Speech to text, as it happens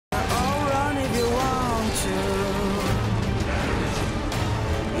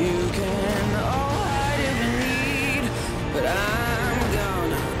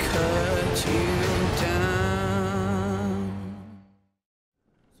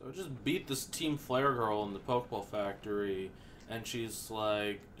So I just beat this Team Flare girl in the Pokeball factory, and she's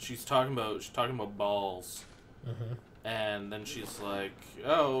talking about balls. Mm-hmm. And then she's like,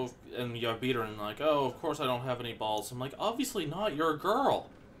 oh, and you beat her, and like, oh, of course I don't have any balls. I'm like, obviously not, you're a girl.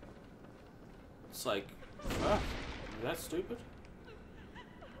 It's like, fuck, are you that stupid?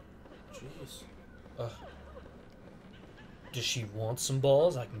 Jeez. Does she want some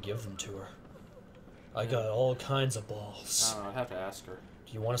balls? I can give them to her. I got all kinds of balls. I don't know, I'd have to ask her.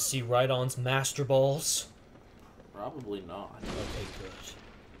 Do you want to see Rhydon's master balls? Probably not. Okay, good.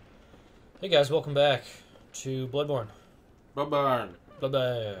 Hey guys, welcome back to Bloodborne. Budburrrn.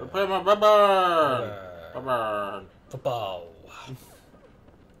 Bloodborne. Play my Budburrrn. Budburrrn. Football.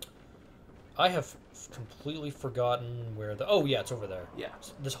 I have completely forgotten where the... Oh, yeah, it's over there. Yeah.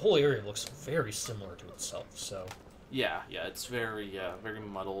 This whole area looks very similar to itself, so... Yeah, it's very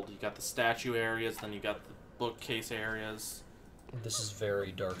muddled. You got the statue areas, then you got the bookcase areas. This is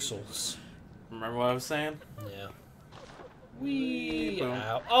very Dark Souls. Remember what I was saying? Yeah. Wee. Boom.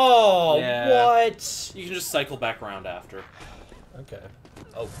 Ow. Oh, Yeah. what? You can just cycle back around after. Okay.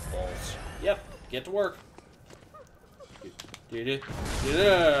 Oh, balls. Yep, get to work.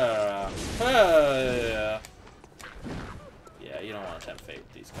 Yeah. Yeah, you don't want to tempt fate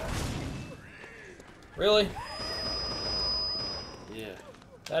with these guys. Really? Yeah.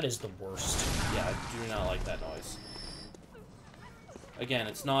 That is the worst. Yeah, I do not like that noise. Again,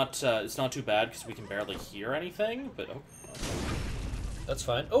 it's not too bad because we can barely hear anything, but oh, okay. That's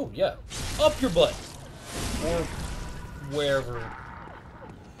fine. Oh, yeah. Up your butt! Or wherever.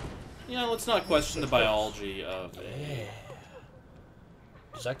 Yeah, let's not question the biology of it. Yeah.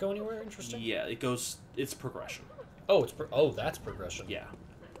 Does that go anywhere interesting? Yeah, it goes. It's progression. Oh, that's progression. Yeah.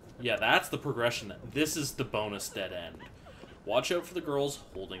 Yeah, that's the progression. This is the bonus dead end. Watch out for the girls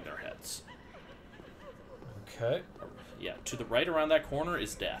holding their heads. Okay. Yeah, to the right around that corner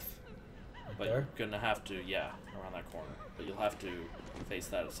is death. But There? you're gonna have to, yeah, around that corner. But you'll have to face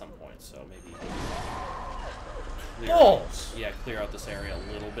that at some point, so maybe... Balls! Yeah, clear out this area a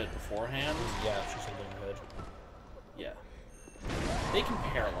little bit beforehand. Yeah, she's holding her head. Yeah. They can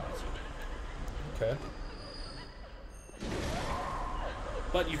paralyze you. Okay.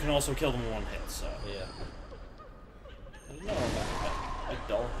 But you can also kill them in one hit, so... Yeah. I didn't know about that. Like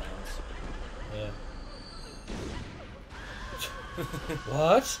dull hands. Yeah.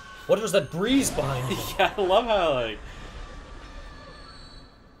 What? What was that breeze behind me? Yeah, I love how, like...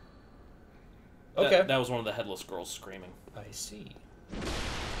 Okay. That was one of the headless girls screaming. I see.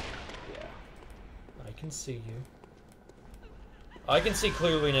 Yeah. I can see you. I can see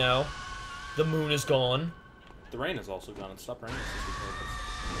clearly now. The moon is gone. The rain is also gone. It stopped raining since we played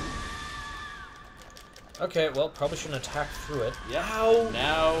this. Okay, well, probably shouldn't attack through it. Yeah. Ow!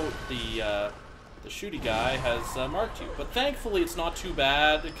 Now the shooty guy has marked you, but thankfully it's not too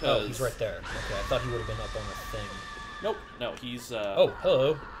bad because... Oh, he's right there. Okay, I thought he would have been up on the thing. Nope, no, he's... Oh,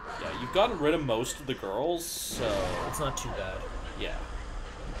 hello. Yeah, you've gotten rid of most of the girls, so... It's not too bad. Yeah.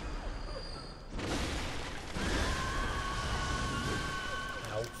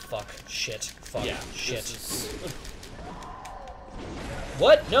 Ow, fuck, shit, fuck, Yeah, shit. this is...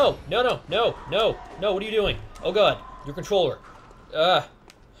 What? No, no, no, no, no, no, what are you doing? Oh god, your controller. I'm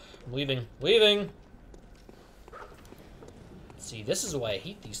leaving, leaving. See, this is why I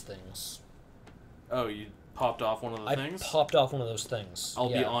hate these things. Oh, you popped off one of the things? I popped off one of those things. I'll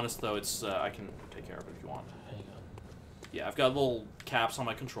be honest, though, it's... I can take care of it if you want. Hang on. Yeah, I've got little caps on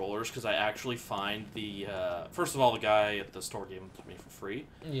my controllers because I actually find the... first of all, the guy at the store gave them to me for free.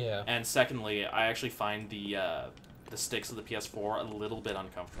 Yeah. And secondly, I actually find the sticks of the PS4 a little bit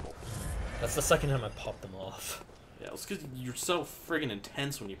uncomfortable. That's the second time I popped them off. Yeah, it's because you're so friggin'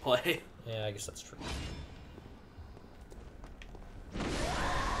 intense when you play. Yeah, I guess that's true.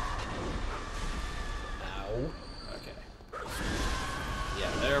 Ow. Okay.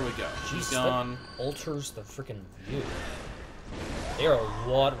 Yeah, there we go. She's Jeez, gone. That alters the freaking view. They are a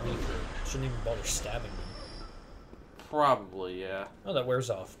lot weaker. Shouldn't even bother stabbing them. Probably, yeah. Oh, that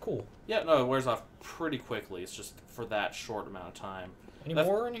wears off. Cool. Yeah, no, it wears off pretty quickly. It's just for that short amount of time. Any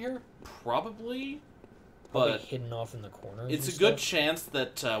more in here? Probably. Probably But hidden off in the corners. it's and a good stuff. chance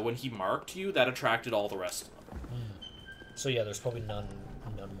that when he marked you, that attracted all the rest of them. So yeah, there's probably none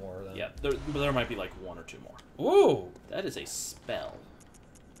more. Then. Yeah, there might be like one or two more. Ooh, That is a spell.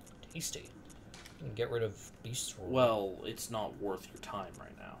 tasty. You can get rid of beasts. Well, it's not worth your time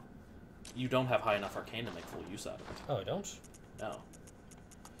right now. You don't have high enough arcane to make full use out of it. Oh, I don't. No.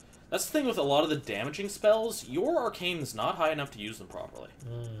 That's the thing with a lot of the damaging spells. Your arcane is not high enough to use them properly.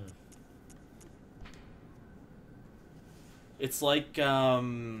 It's like,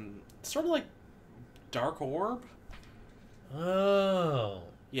 sort of like Dark Orb. Oh.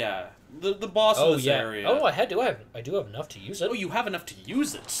 Yeah, the boss in this area. Oh, I do have enough to use it. Oh, you have enough to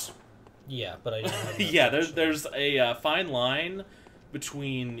use it. Yeah, but I don't have enough Yeah, to there's a fine line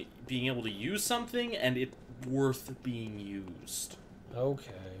between being able to use something and it worth being used.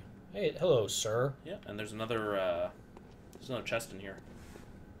 Okay. Hey, hello, sir. Yeah, and there's another chest in here.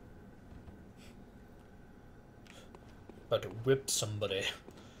 About to whip somebody.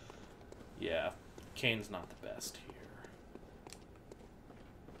 Yeah, Kane's not the best here.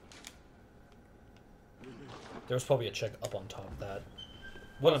 There's probably a check up on top of that.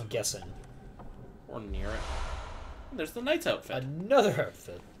 What I'm guessing. Or near it. There's the knight's outfit. Another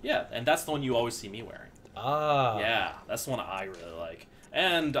outfit. Yeah, and that's the one you always see me wearing. Ah. Yeah, that's the one I really like.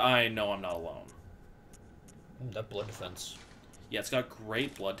 And I know I'm not alone. That blood defense. Yeah, it's got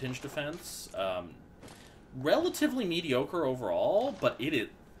great blood tinge defense. Relatively mediocre overall, but it is...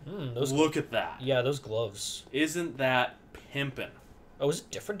 look at that. Yeah, those gloves. Isn't that pimpin'? Oh, is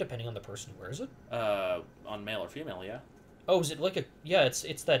it different depending on the person who wears it? On male or female, yeah. Oh, is it like a... Yeah,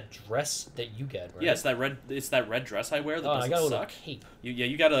 it's that dress that you get, right? Yeah, it's that red dress I wear that doesn't I got a suck. little cape.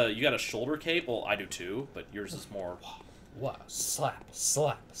 You got a shoulder cape. Well, I do too, but yours is more... Wow. Slap,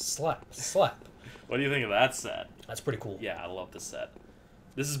 slap, slap, slap. What do you think of that set? That's pretty cool. Yeah, I love this set.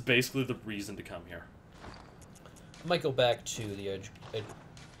 This is basically the reason to come here. I might go back to the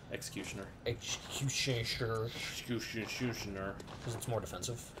Executioner. Executioner. Executioner. Because it's more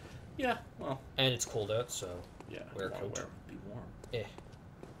defensive. Yeah, well. And it's cold out, so... Yeah, wear a coat. Be warm. Eh.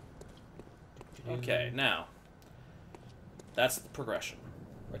 Okay, now. That's the progression.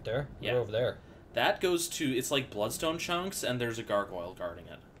 Right there? Yeah. Right over there. That goes to... It's like bloodstone chunks, and there's a gargoyle guarding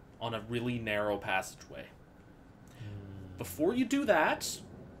it. On a really narrow passageway. Before you do that,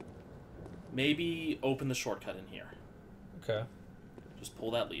 maybe open the shortcut in here. Okay. Just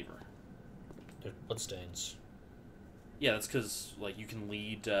pull that lever. There's bloodstains. Yeah, that's because like you can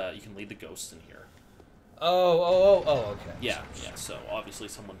lead the ghosts in here. Oh, okay. Yeah, yeah. So obviously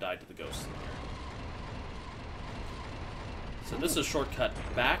someone died to the ghosts in here. So this is a shortcut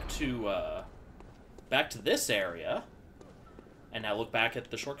back to this area. And now look back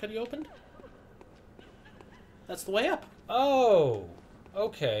at the shortcut you opened. That's the way up. Oh,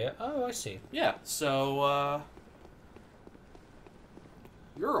 okay. Oh, I see. Yeah, so,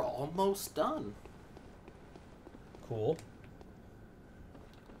 you're almost done. Cool.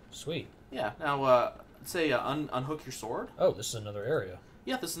 Sweet. Yeah, now, say, unhook your sword. Oh, this is another area.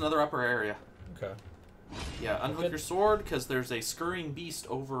 Yeah, this is another upper area. Okay. Yeah, unhook your sword, because there's a scurrying beast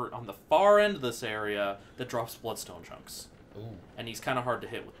over on the far end of this area that drops bloodstone chunks. Ooh. And he's kind of hard to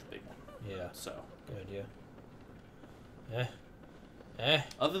hit with the big one. Yeah. So. Good idea.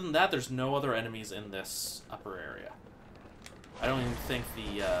 Other than that, there's no other enemies in this upper area. I don't even think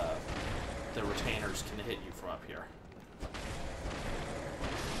the retainers can hit you from up here.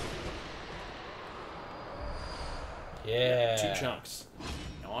 Yeah. 2 chunks.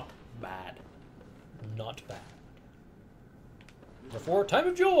 Not bad. Not bad. Therefore, time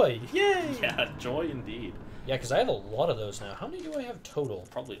of joy! Yay! Yeah, joy indeed. Yeah, because I have a lot of those now. How many do I have total?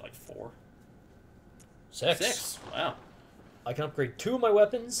 Probably like 4. 6. 6. Wow. I can upgrade 2 of my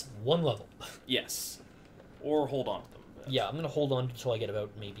weapons, 1 level. Yes. Or hold on to them. But... Yeah, I'm going to hold on until I get about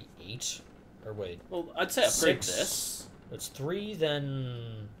maybe 8. Or wait. Well, I'd say upgrade 6. this. That's 3,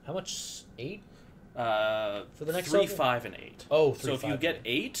 then... How much? 8? For the next 3, level? 5, and 8. Oh, 3, So if 5, you get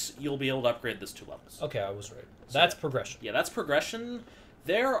 8. 8, you'll be able to upgrade this 2 levels. Okay, I was right. So That's progression. Yeah, that's progression.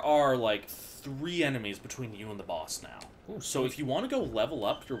 There are like 3 enemies between you and the boss now. Ooh, so if you want to go level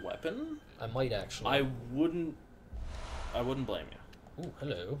up your weapon, I might actually. I wouldn't blame you. Ooh,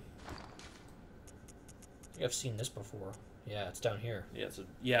 hello. I think I've seen this before. Yeah, it's down here.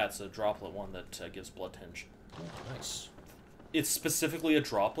 Yeah, it's a droplet one that gives blood tinge. Ooh, nice. It's specifically a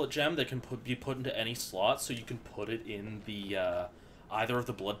droplet gem that can be put into any slot, so you can put it in the either of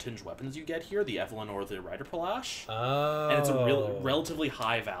the blood tinge weapons you get here, the Evelyn or the Rider Palash. Oh. And it's a relatively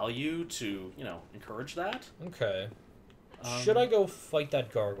high value to, encourage that. Okay. Should I go fight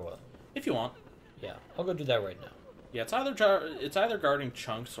that gargoyle? If you want. Yeah, I'll go do that right now. Yeah, it's either guarding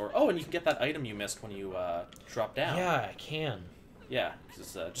chunks or... Oh, and you can get that item you missed when you drop down. Yeah, I can. Yeah,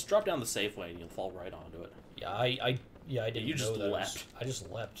 because just drop down the safe way and you'll fall right onto it. Yeah, I didn't you just know that. leapt. I just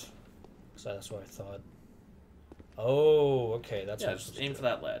leapt. So that's what I thought. Oh, okay, that's what just aim for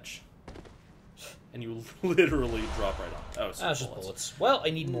that ledge. And you literally drop right on. Oh, it's just bullets. Well, I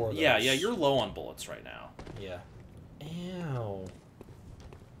need more of those. Yeah, you're low on bullets right now. Yeah. Ow.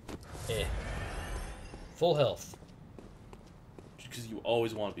 Eh. Full health. Because you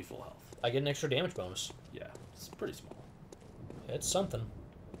always want to be full health. I get an extra damage bonus. Yeah, it's pretty small. It's something.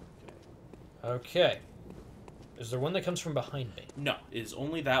 Okay. Is there one that comes from behind me? No, it is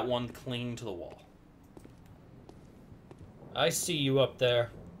only that one clinging to the wall. I see you up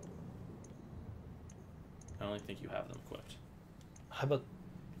there. I don't think you have them equipped. How about...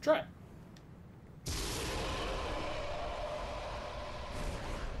 Try it.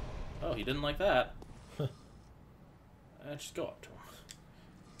 Oh, he didn't like that. Just go up to him.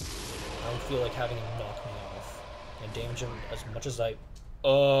 I don't feel like having him knock me off. And damage him as much as I...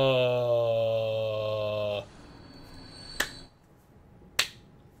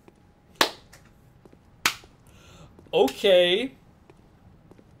 Okay.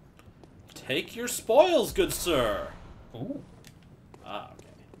 Take your spoils, good sir. Ooh. Ah,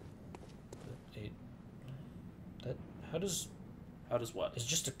 okay. How does... How does what? Is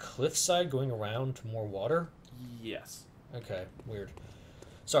just a cliffside going around to more water? Yes. Okay, weird.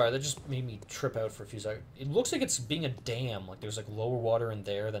 Sorry, that just made me trip out for a few seconds. It looks like it's being a dam. Like there's like lower water in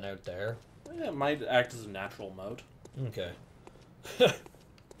there than out there. Yeah, it might act as a natural moat. Okay.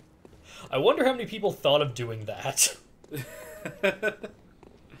 I wonder how many people thought of doing that.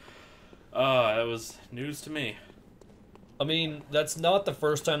 It was news to me. I mean, that's not the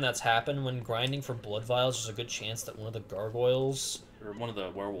first time that's happened. When grinding for blood vials, there's a good chance that one of the gargoyles... Or one of the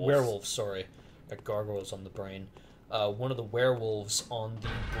werewolves. Werewolves, sorry. Got gargoyles on the brain. One of the werewolves on the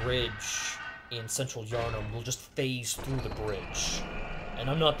bridge in Central Yarnum will just phase through the bridge. And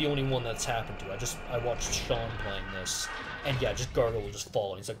I'm not the only one that's happened to. I watched Sean playing this. And yeah, just gargoyle will just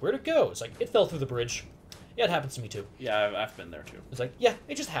fall. And he's like, where'd it go? It's like, it fell through the bridge. Yeah, it happens to me too. Yeah, I've been there too. It's like, yeah,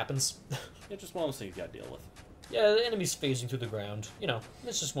 it just happens. It's just one of those things you gotta deal with. Yeah, the enemy's phasing through the ground. You know,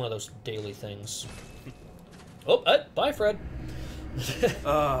 it's just one of those daily things. Oh, bye, Fred.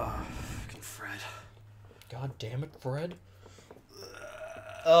 Fucking Fred. God damn it, Fred.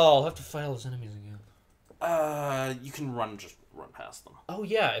 Oh, I'll have to fight all those enemies again. You can just run past them. Oh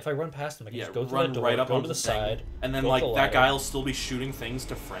yeah, if I run past them, I can just go through run that door, right up go onto to the thing, side, and then like that guy will still be shooting things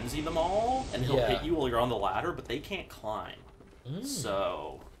to frenzy them all, and he'll hit you while you're on the ladder, but they can't climb.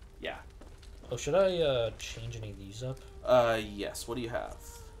 So, yeah. Oh, should I change any of these up? Yes. What do you have?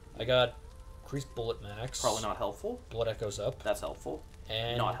 I got increased bullet max. Probably not helpful. Blood echoes up. That's helpful.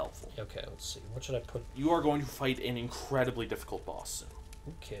 And not helpful. Okay, let's see. What should I put? You are going to fight an incredibly difficult boss soon.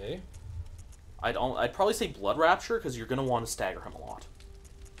 Okay. I'd probably say Blood Rapture because you're gonna want to stagger him a lot.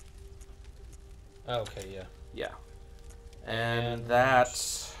 Okay, yeah. Yeah. And that...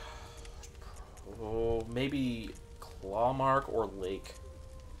 Oh, maybe Clawmark or Lake,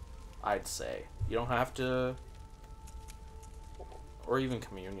 I'd say. You don't have to... Or even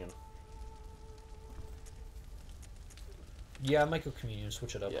Communion. Yeah, I might go Communion,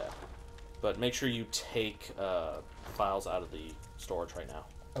 switch it up. Yeah. But make sure you take files out of the storage right now.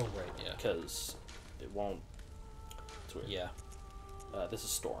 Oh, right, yeah. Because it won't... It's weird. Yeah. This is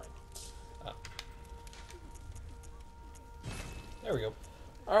storing. There we go.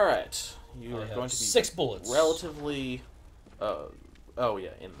 Alright. You are going to be 6 bullets. Relatively... oh, yeah,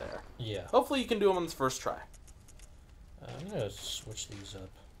 in there. Yeah. Hopefully you can do them on this first try. I'm going to switch these up.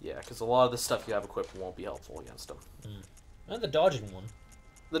 Yeah, because a lot of the stuff you have equipped won't be helpful against them. And the dodging one.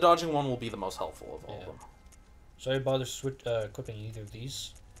 The dodging one will be the most helpful of all of them. So I bother equipping either of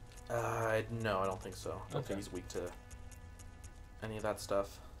these? No, I don't think so. I don't think he's weak to any of that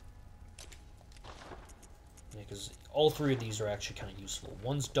stuff. Yeah, because all 3 of these are actually kind of useful.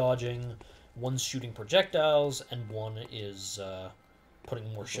 One's dodging, one's shooting projectiles, and one is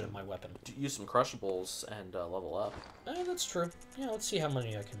putting more shit in my weapon. Use some crushables and level up. That's true. Yeah, let's see how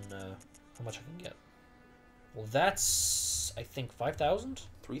many I can, how much I can get. Well, that's, I think, 5,000?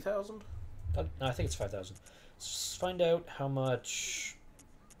 3,000? No, I think it's 5,000. Let's find out how much...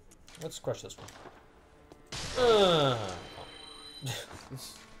 Let's crush this one.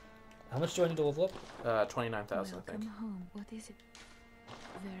 How much do I need to level up? 29,000, I think. Home. What is it?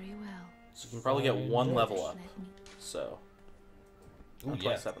 Very well. So you can probably get 1 level up. So. Ooh,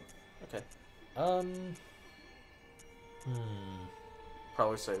 27. Yeah. Okay.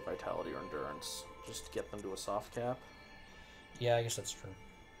 Probably say Vitality or Endurance. Just to get them to a soft cap. Yeah, I guess that's true.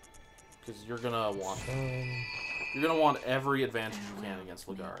 Because you're gonna want every advantage you can against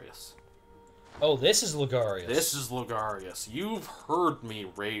Ligarius. Oh, this is Ligarius. This is Ligarius. You've heard me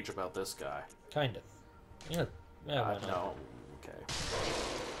rage about this guy. Kind of. Yeah. Yeah. Why not? No. Okay.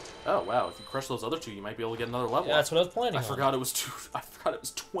 Oh wow! If you crush those other 2, you might be able to get another level. Yeah, that's what I was planning. I forgot it was 2. I forgot it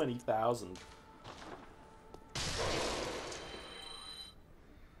was 20,000.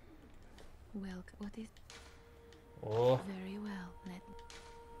 Well, what is? Oh. Very well.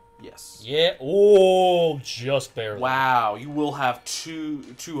 Yes. Yeah. Oh, just barely. Wow! You will have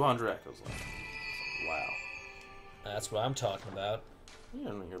 200 echoes left. Wow. That's what I'm talking about.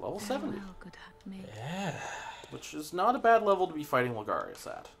 Yeah, you're level 70. Well, Yeah. Which is not a bad level to be fighting Logarius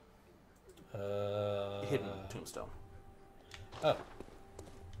at. Hidden tombstone. Oh.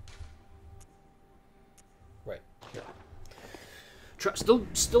 Right. Yeah. Still,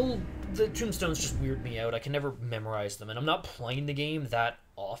 the tombstones just weird me out. I can never memorize them, and I'm not playing the game that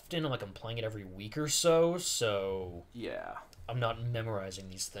often. I'm playing it every week or so, so Yeah. I'm not memorizing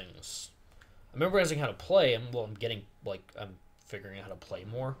these things. I'm memorizing how to play, and I'm getting I'm figuring out how to play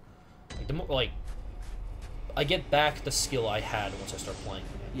more. The more I get back the skill I had once I start playing.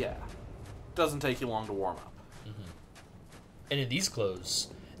 Yeah. Doesn't take you long to warm up. Mm-hmm. And in these clothes,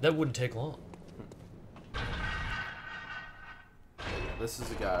 that wouldn't take long. This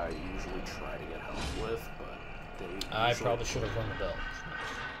is a guy I usually try to get help with, but I probably should have rung the bell.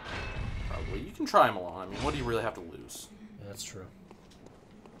 Probably. You can try him alone. I mean, what do you really have to lose? Yeah, that's true.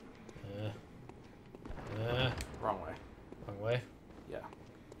 Wrong way. Wrong way? Yeah.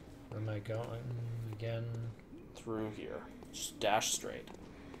 Where am I going again? Through here. Just dash straight.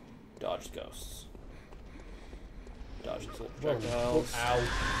 Dodge ghosts. Dodge these little projectiles. Ow.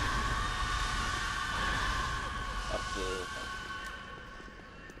 Up the...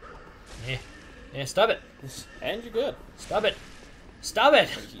 Yeah, stop it. And you're good. Stop it. Stop it.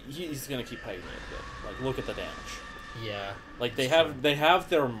 He's gonna keep pegging it good. Look at the damage. Yeah. They have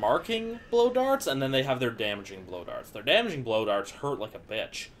their marking blow darts, and then they have their damaging blow darts. Their damaging blow darts hurt like a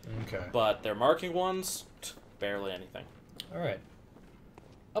bitch. Okay. But their marking ones, barely anything. Alright.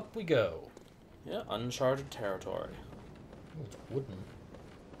 Up we go. Yeah, uncharted territory. Ooh, it's wooden.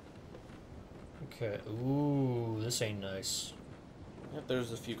 Okay. Ooh, this ain't nice. Yep,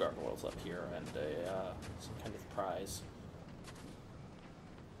 there's a few gargoyles up here, and some kind of prize.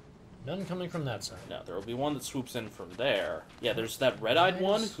 None coming from that side. No, there will be one that swoops in from there. Yeah, there's that red-eyed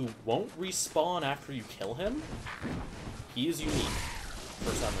one who won't respawn after you kill him. He is unique,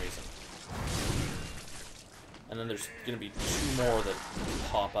 for some reason. And then there's going to be 2 more that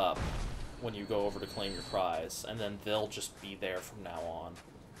pop up when you go over to claim your prize, and then they'll just be there from now on.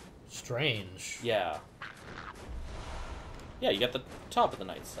 Strange. Yeah. Yeah, you got the top of the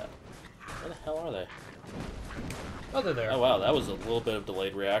night set. Where the hell are they? Oh, they're there. Oh, wow, that was a little bit of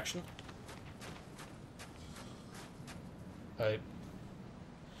delayed reaction.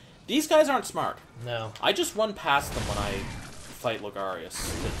 These guys aren't smart. No. I just run past them when I fight Logarius.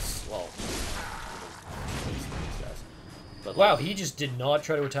 It's, well... these guys. But, Wow, he just did not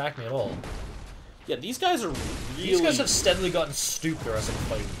try to attack me at all. Yeah, these guys are really... These guys have steadily gotten stupider as I'm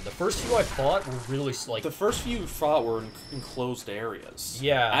fighting them. The first few I fought were really, The first few you fought were in enclosed areas.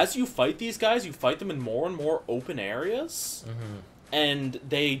 Yeah. As you fight these guys, you fight them in more and more open areas. Mm-hmm. And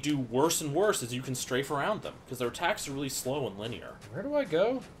they do worse and worse as you can strafe around them, because their attacks are really slow and linear. Where do I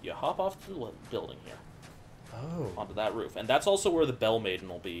go? You hop off the building here. Oh. Onto that roof. And that's also where the Bell Maiden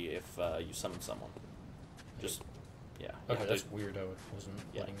will be if you summon someone. Just, yeah. Okay, that's weird how it wasn't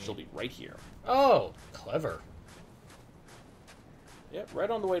letting me... she'll be right here. Oh, clever. Yep, right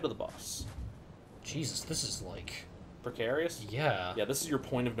on the way to the boss. Jesus, this is like... Precarious? Yeah. Yeah, this is your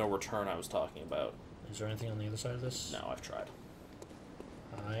point of no return I was talking about. Is there anything on the other side of this? No, I've tried.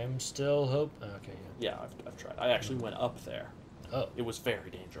 I'm still Okay, yeah. Yeah, I've tried. I actually went up there. Oh. It was very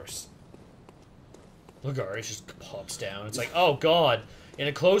dangerous. Logarius just pops down. It's like, oh god, in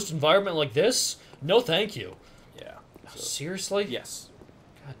a closed environment like this? No thank you. Yeah. So, Seriously? yes.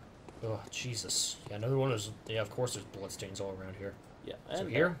 God. Oh, Jesus. Yeah, another one is... Yeah, of course there's bloodstains all around here. Yeah. So And,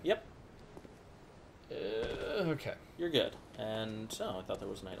 here? Yep. Okay. You're good. And, oh, I thought there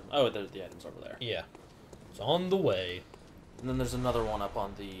was an item. Oh, the item's over there. Yeah. It's on the way. And then there's another one up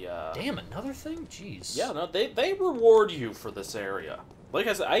on the, Damn, another thing? Jeez. Yeah, no, they reward you for this area. Like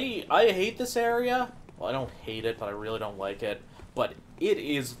I said, I hate this area. Well, I don't hate it, but I really don't like it. But it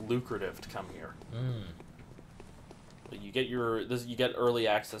is lucrative to come here. Mm. You get you get early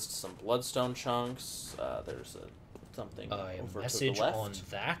access to some bloodstone chunks. There's something over to the message left. on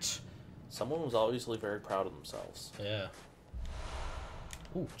that? Someone was obviously very proud of themselves. Yeah.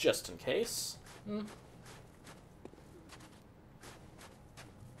 Ooh, just in case. Hmm.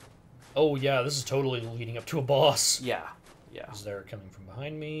 Oh, yeah, this is totally leading up to a boss. Yeah, yeah. Is there coming from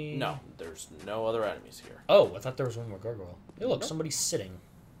behind me? No, there's no other enemies here. Oh, I thought there was one more gargoyle. Hey, look, Nope. somebody's sitting.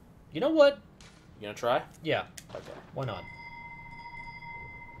 You know what? You gonna try? Yeah, Okay. why not?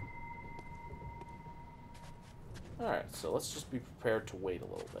 Alright, so let's just be prepared to wait a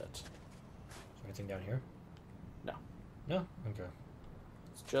little bit. Is there anything down here? No. No? Okay.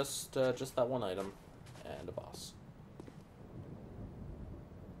 It's just that one item and a boss.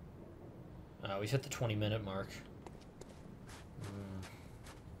 We've hit the 20-minute mark.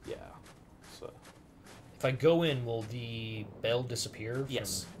 Yeah. So If I go in, will the bell disappear?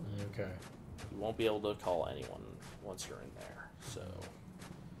 Yes. Okay. You won't be able to call anyone once you're in there, so...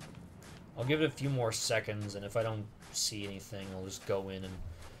 I'll give it a few more seconds, and if I don't see anything, I'll just go in and...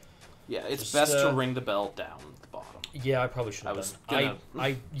 Yeah, it's just, best to ring the bell down at the bottom. Yeah, I probably should have done.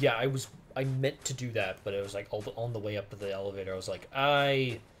 Gonna... I meant to do that, but it was like on the way up to the elevator. I was like,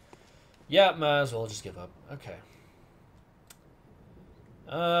 yeah, might as well just give up. Okay.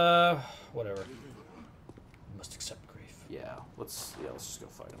 Whatever. Must accept grief. Yeah, let's just go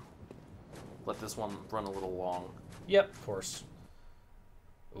fight him. Let this one run a little long. Yep, of course.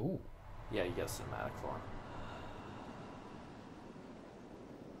 Ooh. Yeah, you get a cinematic for him.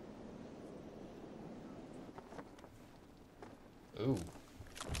 Ooh.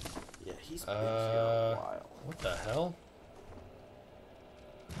 Yeah, he's been here a while. What the hell?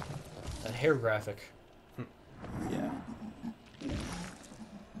 That hair graphic. Yeah.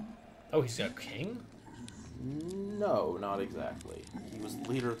 Oh, he's got a king? No, not exactly. He was the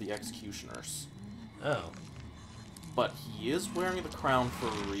leader of the executioners. Oh. But he is wearing the crown for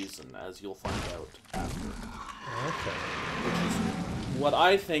a reason, as you'll find out after. Okay. Which is what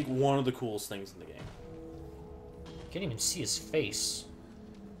I think one of the coolest things in the game. Can't even see his face.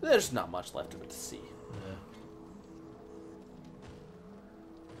 There's not much left of it to see. Yeah.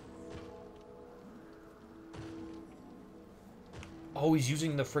 Oh, he's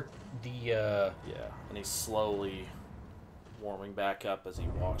using the Yeah, and he's slowly warming back up as he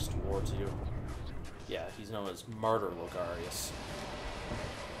walks towards you. Yeah, he's known as Murder Logarius.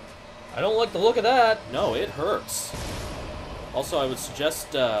 I don't like the look of that. No, it hurts. Also, I would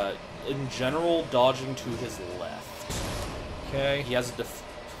suggest, in general, dodging to his left. Okay. He has a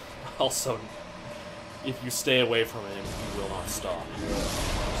Also, if you stay away from him, he will not stop.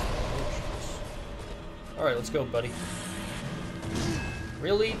 Alright, let's go, buddy.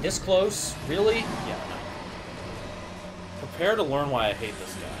 Really? This close? Really? Yeah, no. Prepare to learn why I hate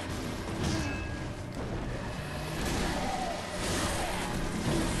this guy.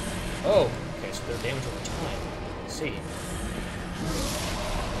 Oh, okay, so they're damage over time. Let's see.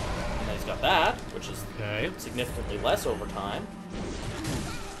 And then he's got that, which is Okay. significantly less over time.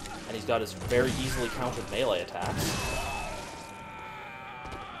 And he's got his very easily countered melee attacks.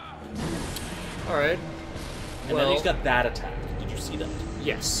 Alright. And then he's got that attack. Did you see that?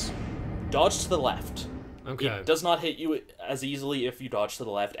 Yes. Dodge to the left. Okay. It does not hit you as easily if you dodge to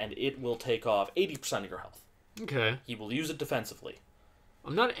the left, and it will take off 80% of your health. Okay. He will use it defensively.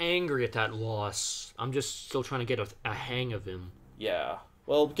 I'm not angry at that loss. I'm just still trying to get a hang of him. Yeah.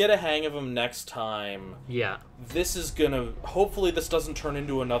 Well, get a hang of him next time. Yeah. This is gonna... Hopefully this doesn't turn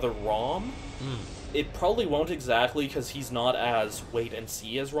into another ROM. It probably won't exactly, because he's not as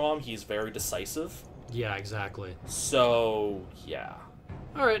wait-and-see as ROM. He's very decisive. Yeah, exactly. So, yeah.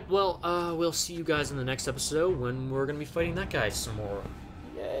 Alright, well, we'll see you guys in the next episode when we're gonna be fighting that guy some more.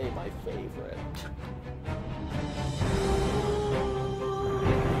 Yay, my favorite.